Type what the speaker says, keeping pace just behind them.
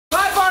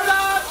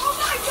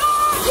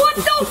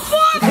What the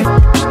fuck?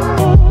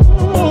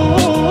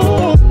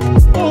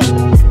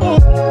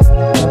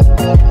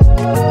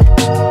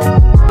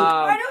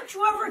 Why don't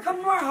you ever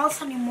come to our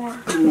house anymore?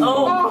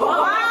 Oh,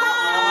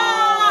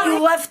 wow.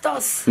 You left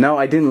us. No,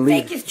 I didn't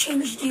leave. Vegas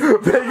changed you.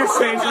 Vegas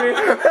changed me.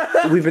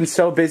 We've been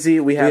so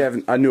busy. We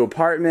have a new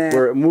apartment.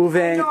 We're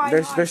moving.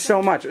 There's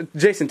so much.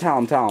 Jason,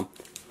 tell him.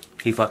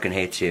 He fucking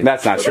hates you.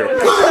 That's not true.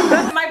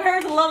 My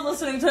parents love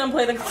listening to him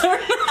play the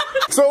clarinet.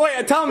 So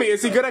wait, tell me,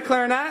 is he good at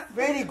clarinet?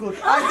 Very good.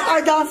 I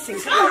dancing.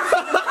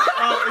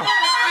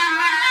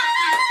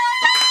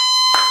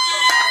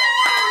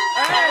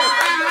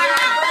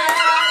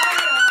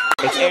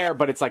 It's air,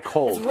 but it's like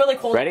cold. It's really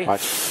cold. Ready?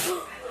 Watch.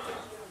 Wipe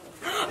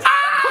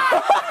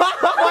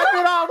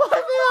it off.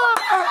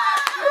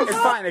 It's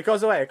fine. It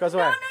goes away. No.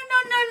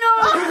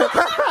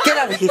 Get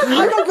out of here.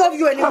 I don't love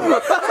you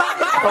anymore.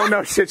 Oh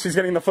no, shit, she's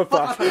getting the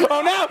football.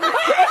 Oh no!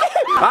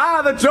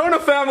 The Jonah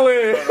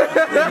family!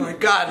 Oh my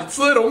god, it's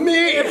little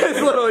me!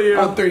 It's little you.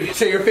 On 3,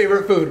 say your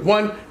favorite food.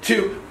 1,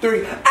 2, 3.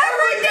 Every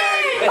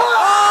day!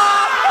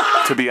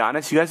 To be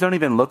honest, you guys don't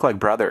even look like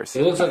brothers.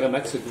 He looks like a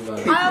Mexican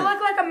guy. I look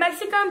like a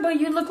Mexican, but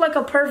you look like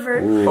a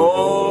pervert.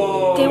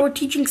 Oh! They were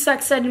teaching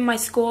sex ed in my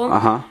school.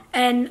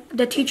 And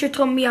the teacher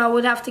told me I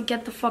would have to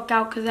get the fuck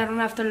out because I don't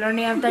have to learn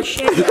any of that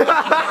shit.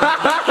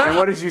 And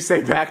what did you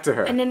say back to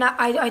her? And then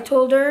I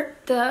told her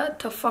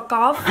to fuck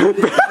off.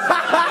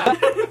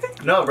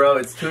 No, bro,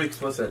 it's too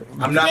explicit.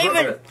 I'm not with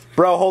it.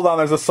 Bro, hold on,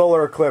 there's a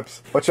solar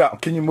eclipse. Watch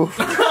out, can you move?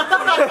 Why can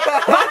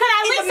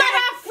at least I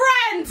have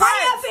friends? I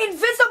have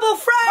invisible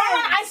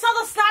friends! I saw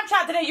the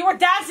Snapchat today. You were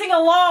dancing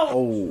alone.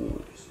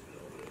 Oh.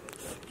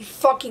 You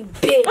fucking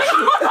bitch.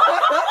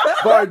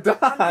 Vardan.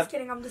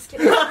 I'm just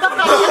kidding. I'm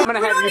gonna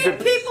have We you don't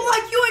need people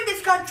like you in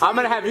this country. I'm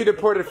gonna have you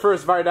deported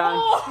first, Vardan.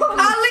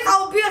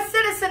 I'll be a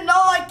citizen,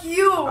 not like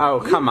you. Oh,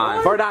 come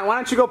on. Vardan, why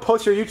don't you go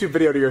post your YouTube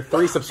video to your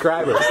 3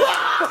 subscribers?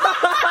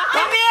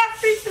 I may have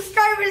 3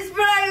 subscribers,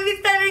 but at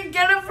least I didn't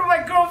get them from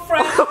my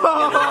girlfriend.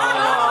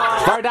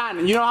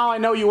 Vardan, you know how I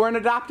know you weren't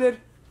adopted?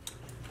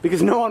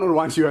 Because no one would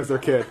want you as their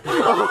kid.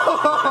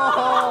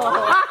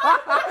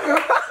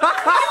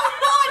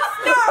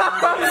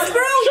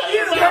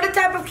 You're the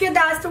type of kid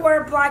that has to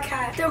wear a black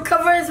hat. They'll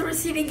cover his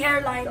receding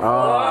hairline.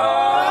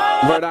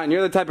 Vardan,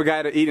 you're the type of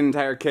guy to eat an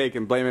entire cake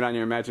and blame it on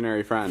your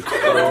imaginary friend.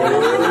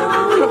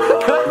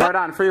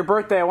 Vardan, for your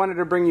birthday, I wanted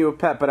to bring you a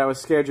pet, but I was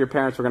scared your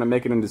parents were going to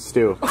make it into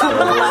stew.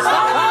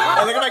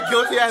 I think I'm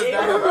guilty as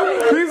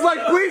that. He's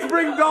like, please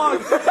bring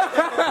dogs.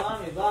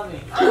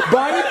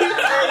 Bonnie?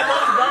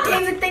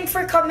 David, thanks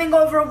for coming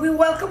over. We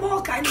welcome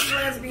all kinds of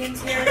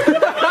lesbians here.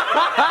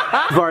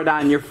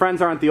 Vardan, your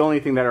friends aren't the only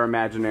thing that are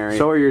imaginary.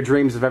 So are your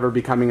dreams of ever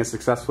becoming a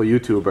successful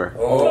YouTuber.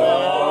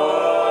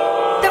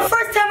 The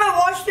first time I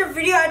watched your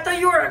video, I thought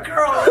you were a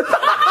girl.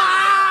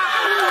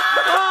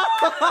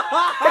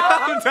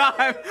 So,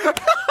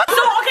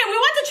 okay, we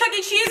went to Chuck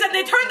E. Cheese and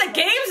they turned the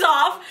games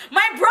off.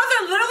 My brother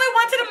literally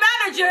went to the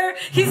manager.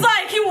 He's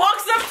like, he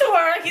walks up to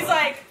her. He's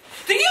like,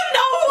 do you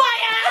know who I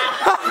am?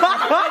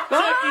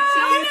 Chuck E.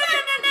 Cheese.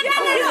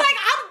 He's like,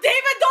 I'm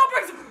David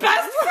Dobrik's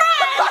best friend.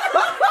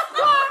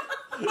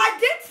 I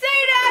did say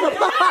that.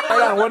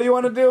 Vardan, what do you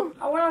want to do?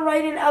 I want to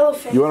ride an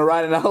elephant. You want to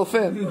ride an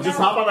elephant? Just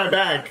hop on my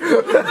back. Do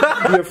you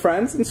have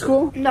friends in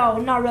school? No,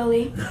 not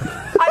really.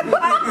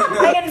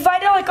 I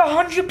invited like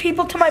 100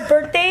 people to my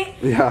birthday.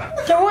 Yeah.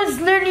 There was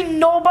literally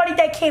nobody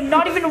that came,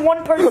 not even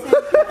one person.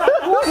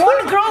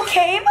 One girl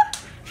came.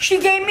 She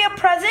gave me a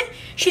present.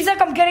 She's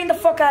like, I'm getting the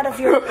fuck out of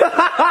here.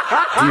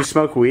 Do you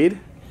smoke weed?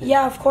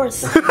 Yeah, of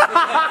course.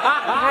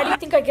 How do you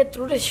think I get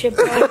through this shit,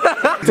 bro?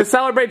 To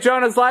celebrate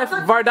Jonah's life,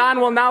 Vardan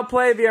will now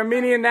play the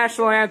Armenian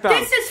national anthem.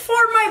 This is for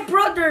my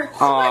brother.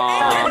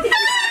 Aww.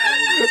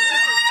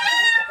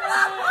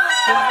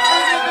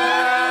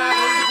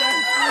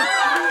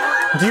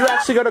 Do you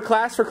actually go to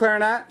class for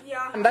clarinet?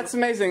 Yeah. That's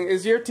amazing.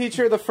 Is your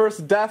teacher the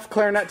first deaf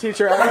clarinet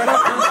teacher ever?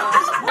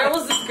 There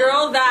was this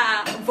girl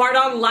that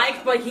Vardan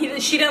liked, but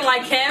she didn't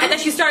like him. And then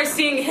she started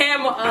seeing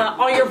him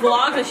on your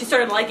vlogs, and she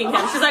started liking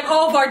him. She's like,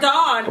 oh,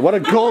 Vardan. What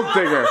a gold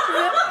digger.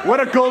 What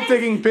a gold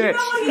digging bitch.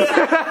 He's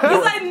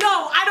like,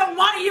 no, I don't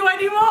want you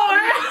anymore.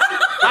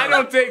 I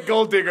don't date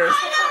gold diggers.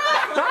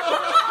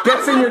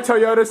 Gets in your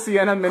Toyota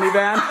Sienna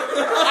minivan.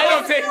 I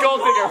don't date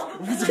gold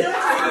diggers.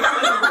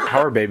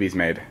 How are babies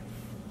made?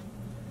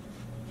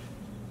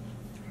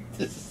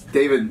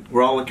 David,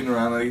 we're all looking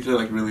around at each other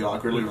like really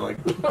awkwardly. We're like,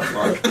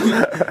 fuck.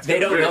 They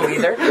don't know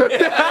either.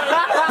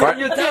 Can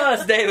you tell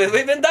us, David?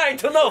 We've been dying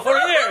to know for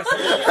years.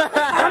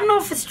 I don't know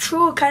if it's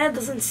true. It kind of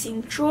doesn't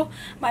seem true.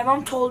 My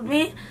mom told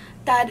me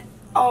that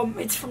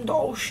it's from the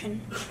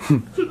ocean.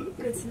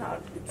 But it's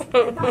not.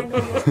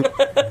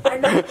 I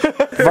know.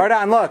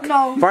 Vardan, look.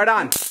 No.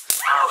 Vardan.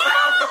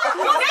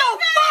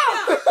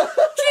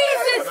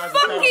 Jesus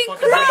fucking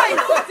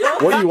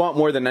Christ! What do you want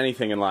more than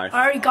anything in life?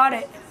 I already got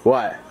it.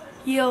 What?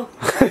 You.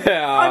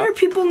 Yeah. Other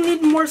people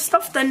need more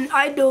stuff than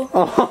I do.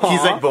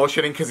 He's like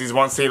bullshitting because he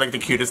wants to say like the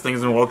cutest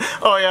things in the world.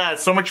 Oh yeah,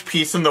 so much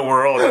peace in the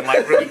world. And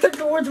like really. You took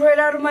the words right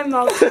out of my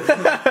mouth.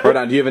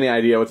 Vardan, do you have any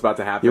idea what's about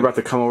to happen? You're about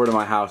to come over to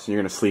my house and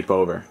you're gonna sleep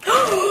over.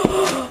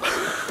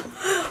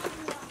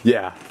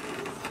 Yeah.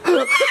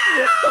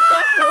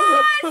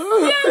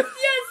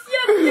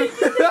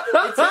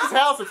 It's his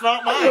house, it's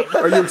not mine.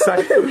 Are you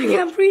excited? I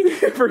can't breathe.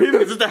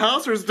 Is it the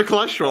house or is it the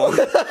cholesterol?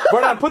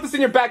 Vardan, put this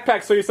in your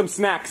backpack so you some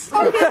snacks.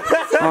 Oh, look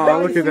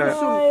at that.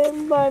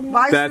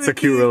 Bye, That's a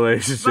cute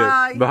relationship.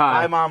 Bye.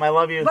 Bye, Mom. I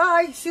love you.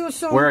 Bye. See you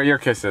soon. Where are your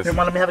kisses? Here,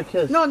 Mom, let me have a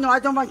kiss. No, I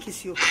don't want to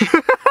kiss you.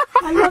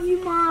 I love you,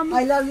 Mom.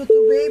 I love you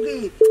too,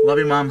 baby. Love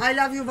you, Mom. I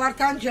love you,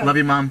 Vardan. Love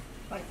you, Mom.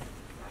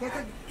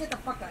 Get the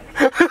fuck out of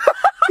here.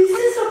 Is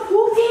this a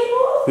pool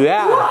table?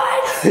 Yeah.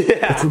 What?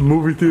 Yeah. It's a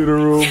movie theater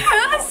room.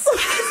 Yes.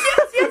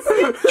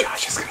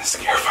 Josh is gonna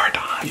scare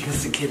Vardan.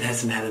 Because the kid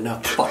hasn't had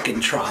enough fucking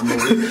trauma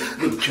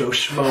with Joe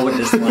Schmo in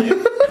his life.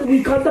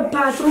 We got the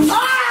bathroom.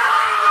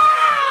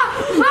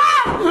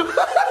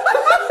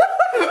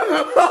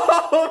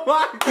 Oh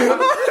my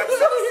God.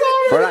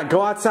 Vardan,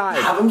 go outside.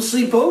 Have him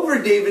sleep over,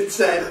 David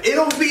said.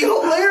 It'll be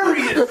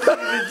hilarious.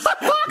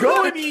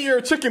 Go and eat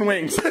your chicken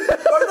wings.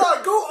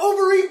 Vardan, go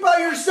overeat by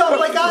yourself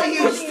like I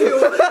used to.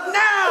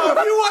 Now, if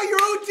you want your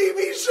own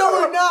TV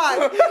show or not,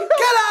 get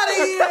out of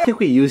here. I think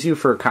we use you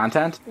for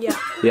content. Yeah.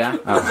 Yeah?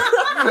 Oh.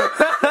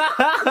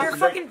 You're a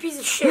fucking piece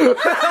of shit.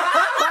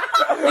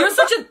 You're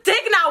such a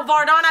dick now,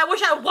 Vardan. I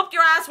wish I whooped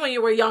your ass when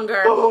you were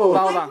younger. Oh,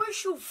 hold I on.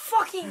 wish you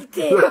fucking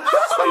did.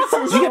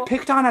 Did you get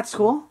picked on at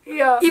school?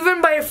 Yeah. Even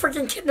by a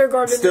freaking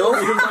kindergarten. Still?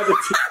 Even by the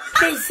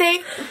They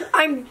say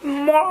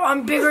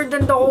I'm bigger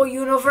than the whole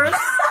universe.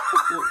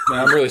 Man,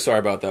 I'm really sorry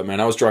about that, man.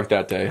 I was drunk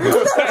that day.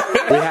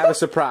 We have a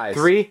surprise.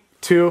 3,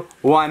 2,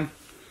 1.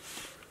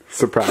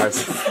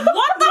 Surprise.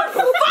 What the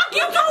fuck, you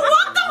do?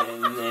 What the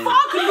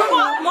fuck? Come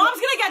on, Mom's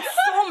gonna get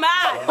so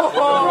mad.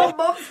 Oh,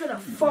 Mom's gonna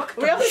fuck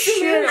the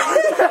shit.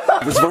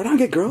 Does Vardan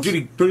get girls? Dude,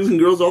 he brings in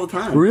girls all the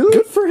time. Really?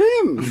 Good for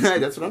him.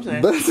 That's what I'm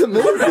saying. That's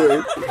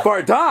amazing.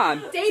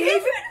 Vardan.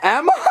 David?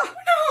 Emma?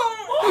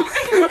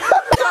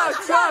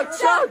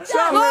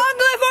 Long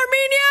live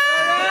Armenia!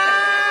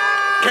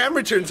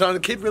 Camera turns on, the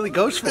kid really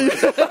goes for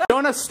it.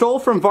 Jonah stole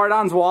from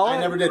Vardan's wallet? I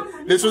never did.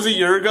 This was a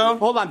year ago.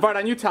 Hold on,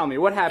 Vardan, you tell me.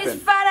 What His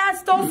happened? fat ass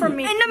stole from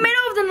me. In the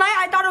middle of the night,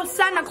 I thought it was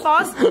Santa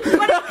Claus.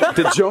 But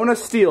Did Jonah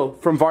steal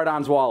from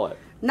Vardan's wallet?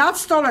 Not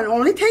stolen,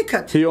 only take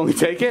it. He only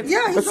take it?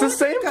 Yeah, It's the only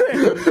same take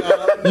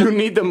thing. You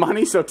need the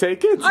money, so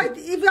take it. If I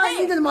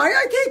need the money,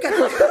 I take it.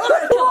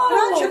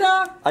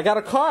 I got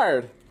a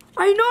card.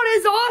 I know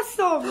it's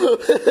awesome.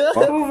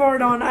 Oh,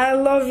 Vardan, I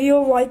love you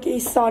like a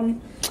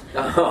son.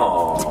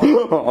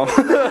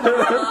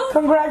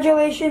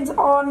 Congratulations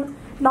on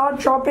not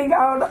dropping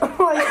out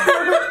like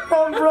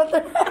your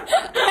brother.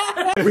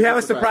 We have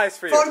a surprise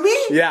for you. For me?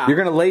 Yeah. You're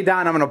gonna lay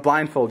down, I'm gonna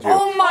blindfold you.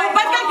 Oh my Oh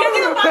my God, get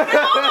in the bucket.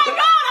 Oh my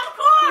God, of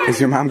course. Is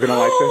your mom gonna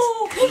like this?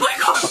 Oh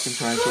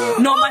my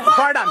God. No, my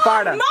Vardan.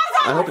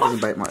 I hope it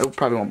doesn't bite Mom. It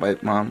probably won't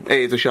bite Mom.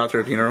 Hey, it's a shot to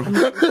her funeral.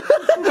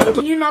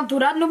 Can you not do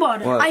that,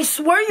 nobody? What? I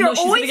swear No,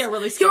 she's gonna get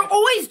really scared. you're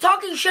always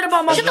talking shit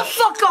about my. Shut the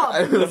fuck up!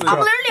 I'm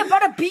literally about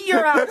to beat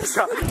your ass.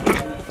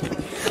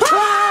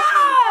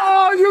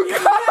 Oh, you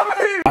got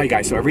me! Alright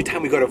guys, so every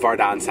time we go to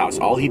Vardan's house,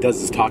 all he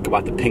does is talk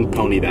about the pink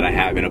pony that I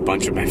have in a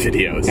bunch of my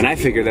videos. And I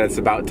figured that it's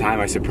about time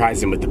I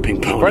surprised him with the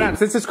pink pony. Vardan,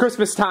 since it's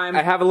Christmas time,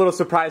 I have a little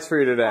surprise for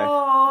you today.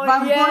 Oh,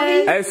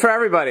 Bamboni? It's for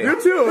everybody. You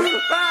too.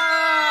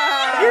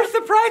 Your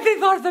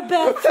surprises are the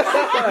best. You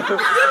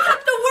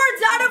took the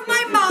words out of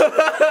my mouth.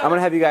 I'm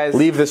gonna have you guys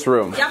leave this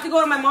room. You have to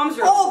go to my mom's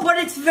room. Oh, but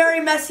it's very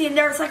messy in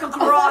there. It's like a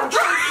garage. You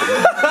know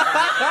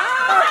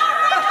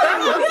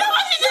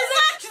what she just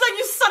said? She's like,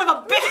 you son of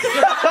a bitch.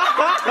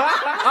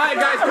 Alright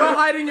guys, go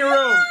hide in your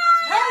room.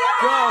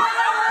 Go.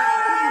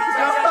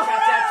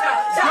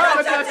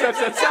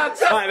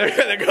 Alright,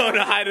 they're going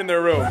to hide in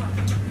their room.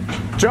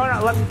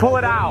 Jonah, let's pull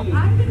it out.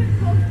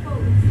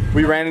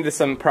 We ran into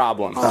some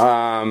problems.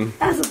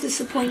 That's a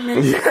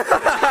disappointment.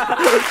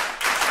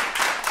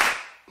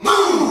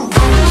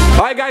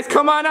 Alright guys,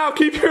 come on out.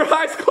 Keep your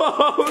eyes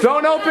closed.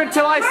 Don't open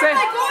till I say.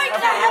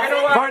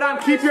 Vardan,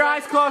 keep your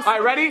eyes closed.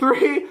 Alright, ready?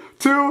 3,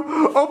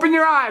 2, open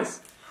your eyes.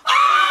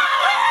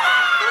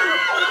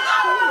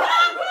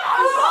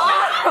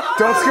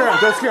 Don't scare him,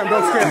 don't scare him,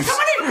 don't scare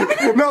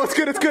him. No, it's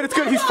good, it's good, it's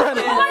good. He's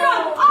friendly. Oh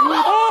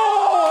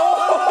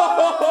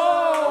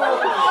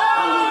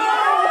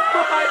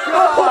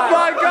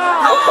my God.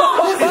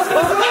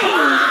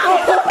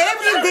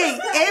 Every day,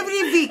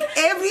 every week,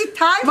 every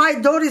time, my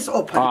door is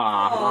open.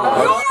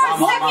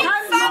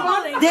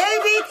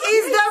 David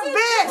is the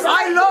best.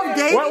 I love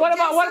David.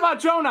 What about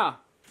Jonah?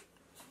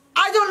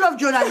 I don't love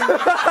Jonah.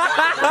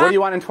 What do you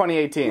want in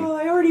 2018?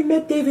 I already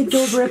met David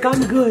Dobrik.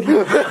 I'm good.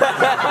 In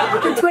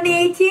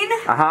 2018,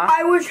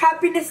 I wish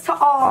happiness to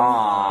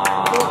all.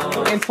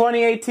 In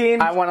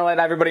 2018, I want to let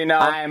everybody know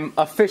I'm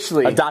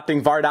officially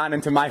adopting Vardan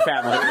into my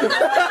family.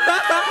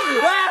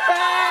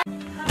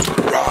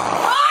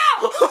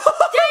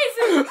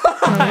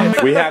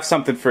 We have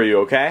something for you,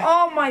 okay?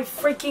 Oh my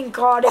freaking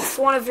God, it's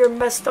one of your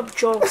messed up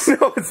jokes.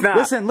 No, it's not.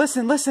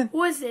 Listen.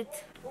 Who is it?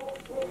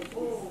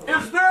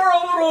 Is there a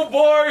little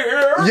boy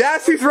here?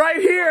 Yes, he's right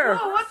here.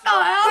 Oh, what the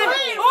hell?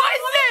 Wait, who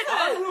is it?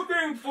 I'm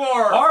looking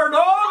for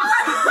Vardan.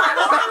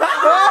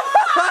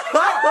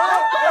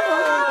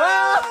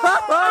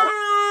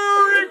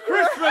 Merry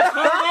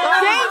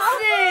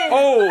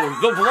Oh,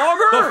 the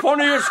vlogger? The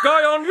funniest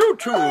guy on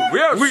YouTube.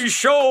 Yes. We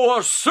show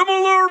a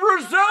similar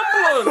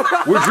resemblance.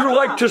 Would you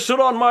like to sit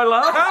on my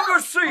lap? Have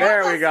a seat.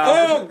 There we go.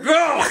 Oh,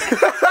 God.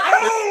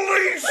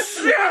 Holy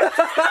shit.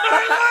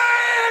 My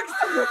legs.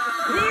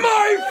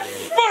 My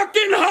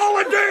fucking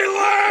holiday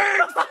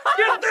legs.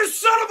 Get this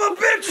son of a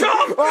bitch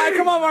off me. All right,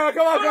 come on, Marlon.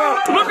 Come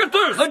on. Look at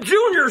this. A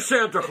junior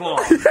Santa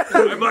Claus.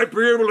 I might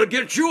be able to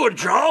get you a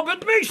job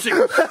at Macy's.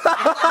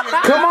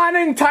 Come on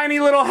in, tiny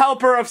little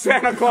helper of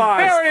Santa Claus.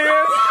 There he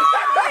is.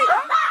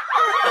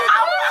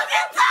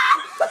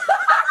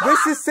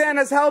 This is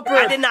Santa's helper.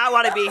 I did not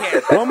want to be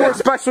here. One more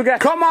special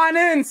guest. Come on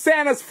in,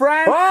 Santa's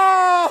friend.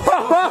 Oh,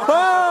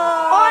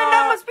 and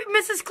that must be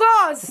Mrs.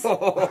 Claus.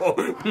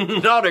 Oh,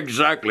 not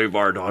exactly,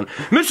 Vardan.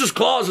 Mrs.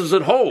 Claus is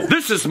at home.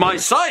 This is my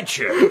side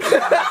chick.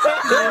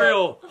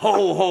 Real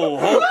ho, ho,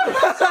 ho.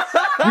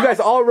 You guys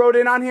all rode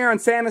in on here on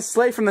Santa's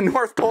sleigh from the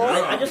North Pole?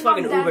 I just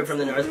fucking Ubered from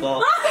the North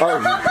Pole.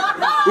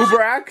 Oh,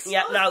 Uber X?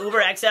 Yeah, no,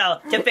 Uber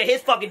XL. To fit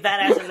his fucking fat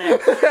ass in there.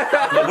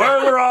 The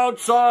weather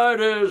outside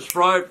is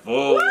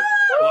frightful.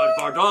 But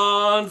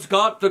Vardan's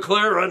got the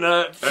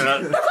clarinet,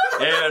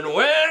 and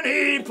when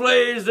he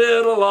plays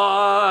it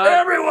alive,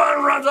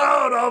 everyone runs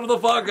out of the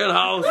fucking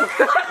house.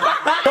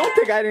 Don't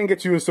think I didn't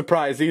get you a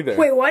surprise either.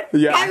 Wait, what?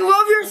 Yeah. I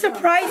love your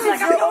surprises.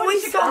 They're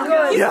always so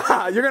good.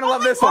 Yeah, you're gonna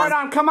love this one.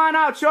 Vardan, come on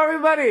out, show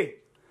everybody.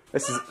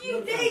 This is.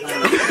 It's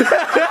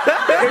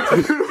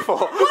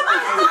beautiful.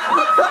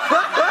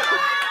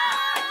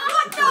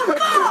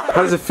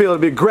 How does it feel to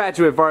be a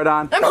graduate,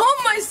 Vardan? I'm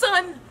home, my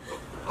son.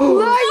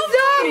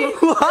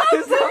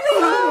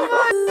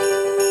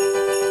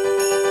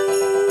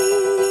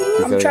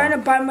 I'm trying to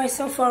buy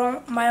myself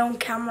my own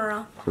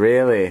camera.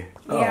 Really?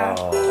 Yeah.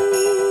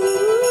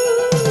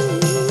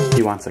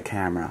 He wants a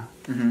camera.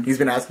 He's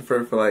been asking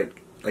for it for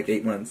like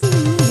 8 months.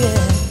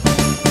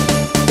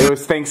 It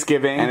was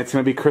Thanksgiving, and it's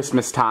gonna be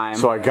Christmas time,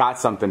 so I got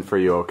something for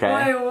you, okay?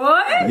 Wait,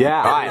 what?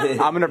 Yeah,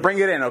 alright, I'm gonna bring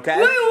it in, okay?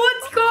 Wait,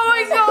 what's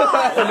going on?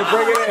 I'm gonna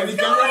bring it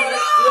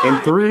in.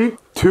 In 3,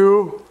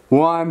 2,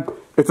 1,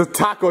 it's a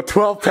taco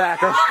 12-pack.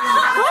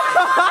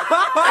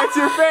 It's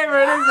your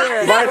favorite, isn't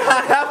it? Why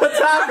not have a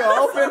taco?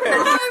 Open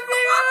it.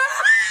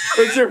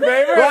 It's your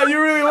favorite? Wow,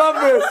 you really love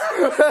this.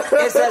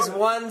 It says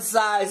one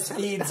size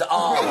feeds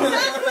all.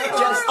 Wait.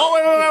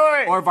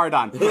 Or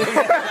Vardan.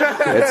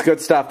 It's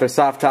good stuff. They're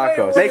soft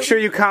tacos. Make sure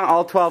you count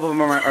all 12 of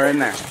them are in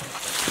there.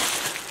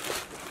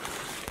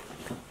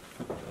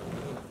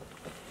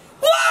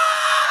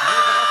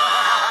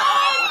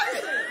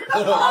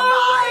 Oh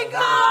my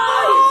god!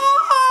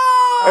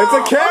 It's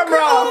a camera!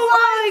 Oh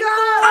my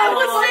god! I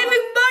was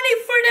saving money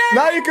for that!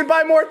 Now you can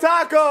buy more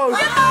tacos!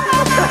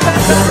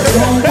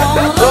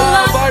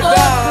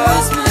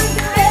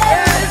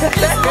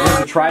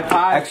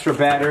 Tripod, extra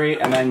battery,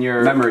 and then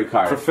your memory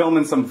card for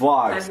filming some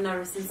vlogs. I've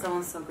never seen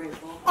someone so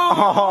grateful.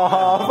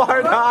 Oh,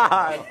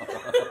 Vardan!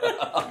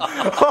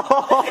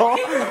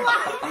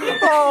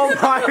 Oh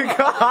my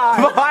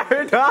god!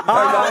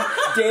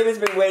 Vardan! David's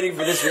been waiting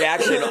for this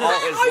reaction all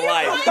his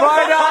life.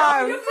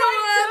 Vardan!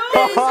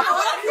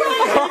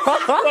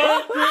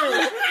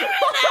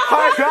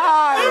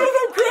 Vardan!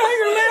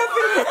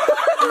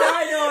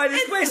 I know,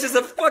 this place is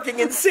a fucking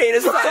insane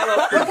asylum.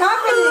 What's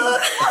happening?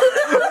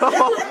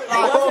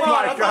 Oh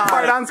my god.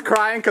 Vardan's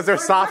crying because they're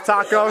soft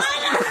tacos.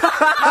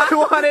 I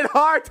wanted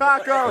hard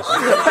tacos.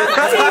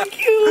 Thank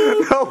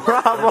you! No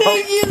problem.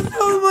 Thank you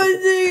so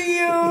much, thank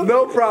you!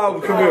 No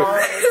problem. Come here.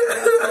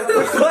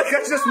 It's like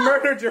I just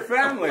murdered your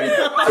family.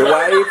 So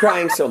why are you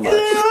crying so much?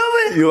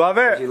 You love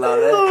it? You love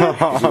it?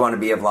 Did you want to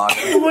be a vlogger?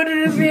 I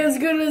wanted to be as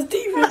good as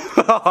David.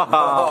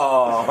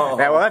 Oh.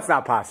 Yeah, well, that's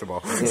not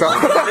possible. So.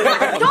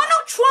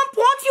 Donald Trump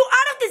wants you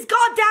out of this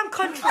goddamn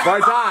country.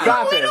 Vardan,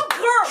 stop Little it.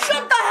 girl,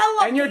 shut the hell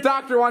up. And your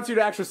doctor wants you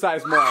to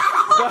exercise more.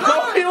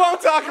 So we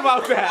won't talk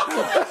about that.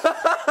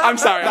 I'm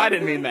sorry, I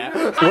didn't mean that.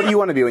 What do you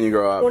want to be when you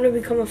grow I up? want to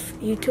become a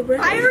YouTuber.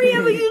 I already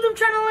have a YouTube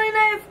channel and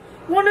I have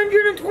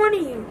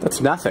 120.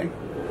 That's nothing.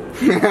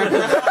 You ruined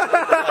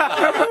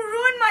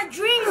my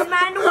dreams,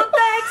 man. What the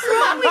heck's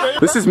wrong with you?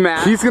 This is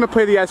Matt. He's gonna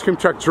play the ice cream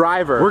truck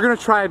driver. We're gonna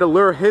try to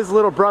lure his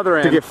little brother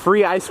in to get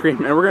free ice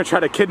cream, and we're gonna try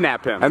to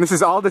kidnap him. And this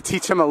is all to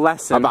teach him a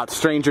lesson about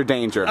stranger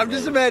danger. I'm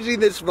just imagining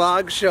this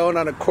vlog shown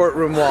on a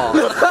courtroom wall.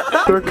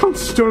 There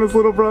comes Jonah's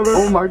little brother.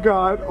 Oh my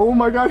god. Oh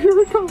my god, here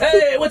he comes.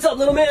 Hey, what's up,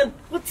 little man?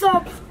 What's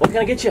up? What can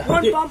I get you?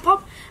 One bump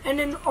up and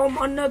then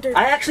another.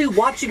 I actually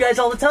watch you guys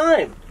all the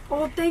time.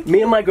 Oh, thank you.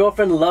 Me and my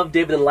girlfriend love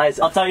David and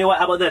Liza. I'll tell you what,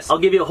 how about this? I'll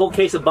give you a whole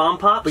case of bomb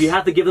pop, but you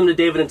have to give them to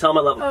David and tell him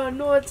I love him.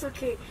 No, it's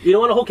okay. You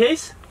don't want a whole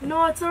case?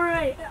 No, it's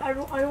alright. I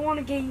don't want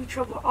to get you in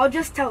trouble. I'll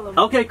just tell him.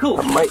 Okay, cool.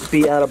 I might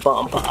be out of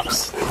bomb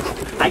pops.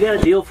 I got a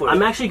deal for you.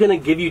 I'm actually gonna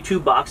give you 2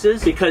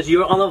 boxes because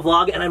you're on the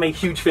vlog and I'm a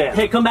huge fan.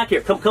 Hey, come back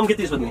here. Come get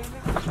these with me.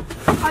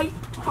 I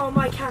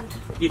can't.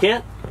 You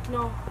can't?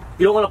 No.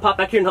 You don't want to pop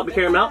back here and help me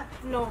carry him out?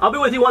 No. I'll be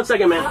with you 1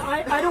 second, man.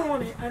 I don't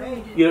want it. I don't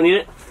need it. You don't need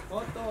it?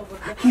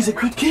 He's a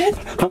good kid.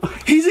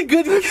 He's a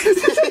good kid.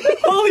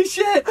 Holy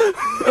shit.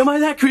 Am I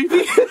that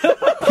creepy?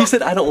 He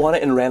said I don't want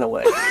it and ran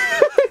away.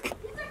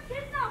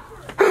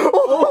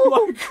 Oh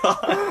my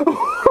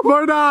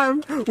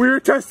Vardan, we were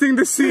testing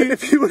to see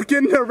if you would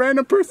get in a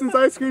random person's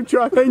ice cream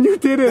truck, and you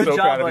didn't. Good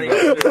job, buddy.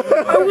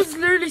 I was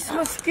literally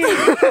so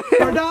scared.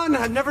 Vardan,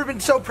 I've never been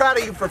so proud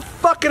of you for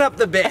fucking up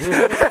the bit. Dude,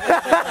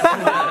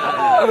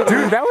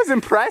 that was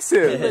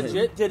impressive. You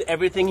legit did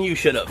everything you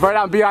should have.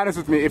 Vardan, be honest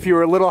with me. If you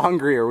were a little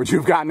hungrier, would you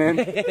have gotten in?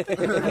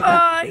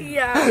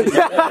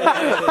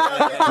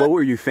 Yeah. What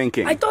were you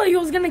thinking? I thought he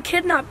was gonna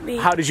kidnap me.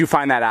 How did you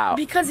find that out?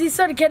 Because he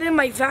started getting in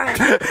my van.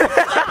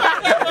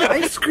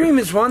 Ice cream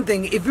is one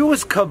thing. If it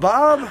was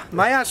kebab,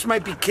 my ass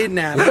might be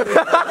kidnapped.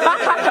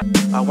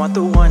 I want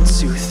the 1,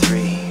 2, 3.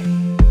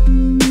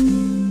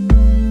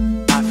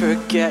 I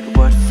forget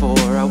what for.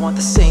 I want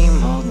the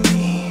same old me.